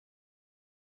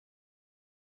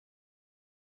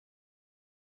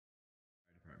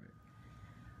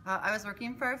I was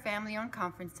working for a family-owned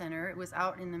conference center. It was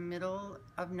out in the middle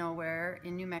of nowhere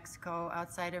in New Mexico,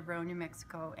 outside of Rowe, New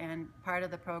Mexico, and part of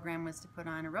the program was to put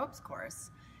on a ropes course.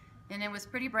 And it was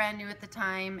pretty brand new at the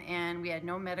time, and we had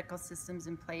no medical systems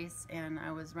in place, and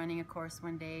I was running a course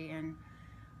one day, and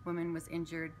a woman was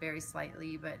injured very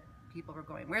slightly, but people were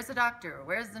going, "Where's the doctor?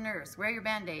 Where's the nurse? Where are your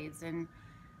Band-Aids?" And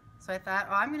so I thought,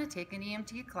 oh, I'm going to take an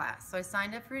EMT class. So I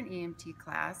signed up for an EMT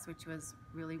class, which was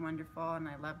really wonderful, and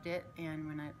I loved it. And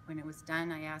when it was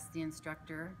done, I asked the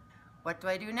instructor, "What do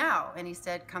I do now?" And he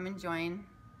said, "Come and join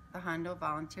the Hondo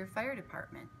Volunteer Fire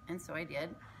Department." And so I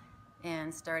did,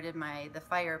 and started the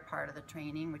fire part of the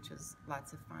training, which was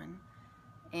lots of fun.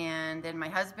 And then my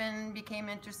husband became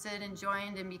interested and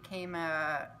joined and became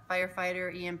a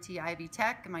firefighter EMT IV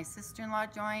tech. And my sister-in-law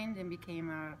joined and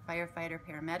became a firefighter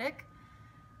paramedic.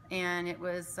 And it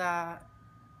was a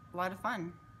lot of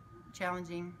fun,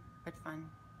 challenging, but fun.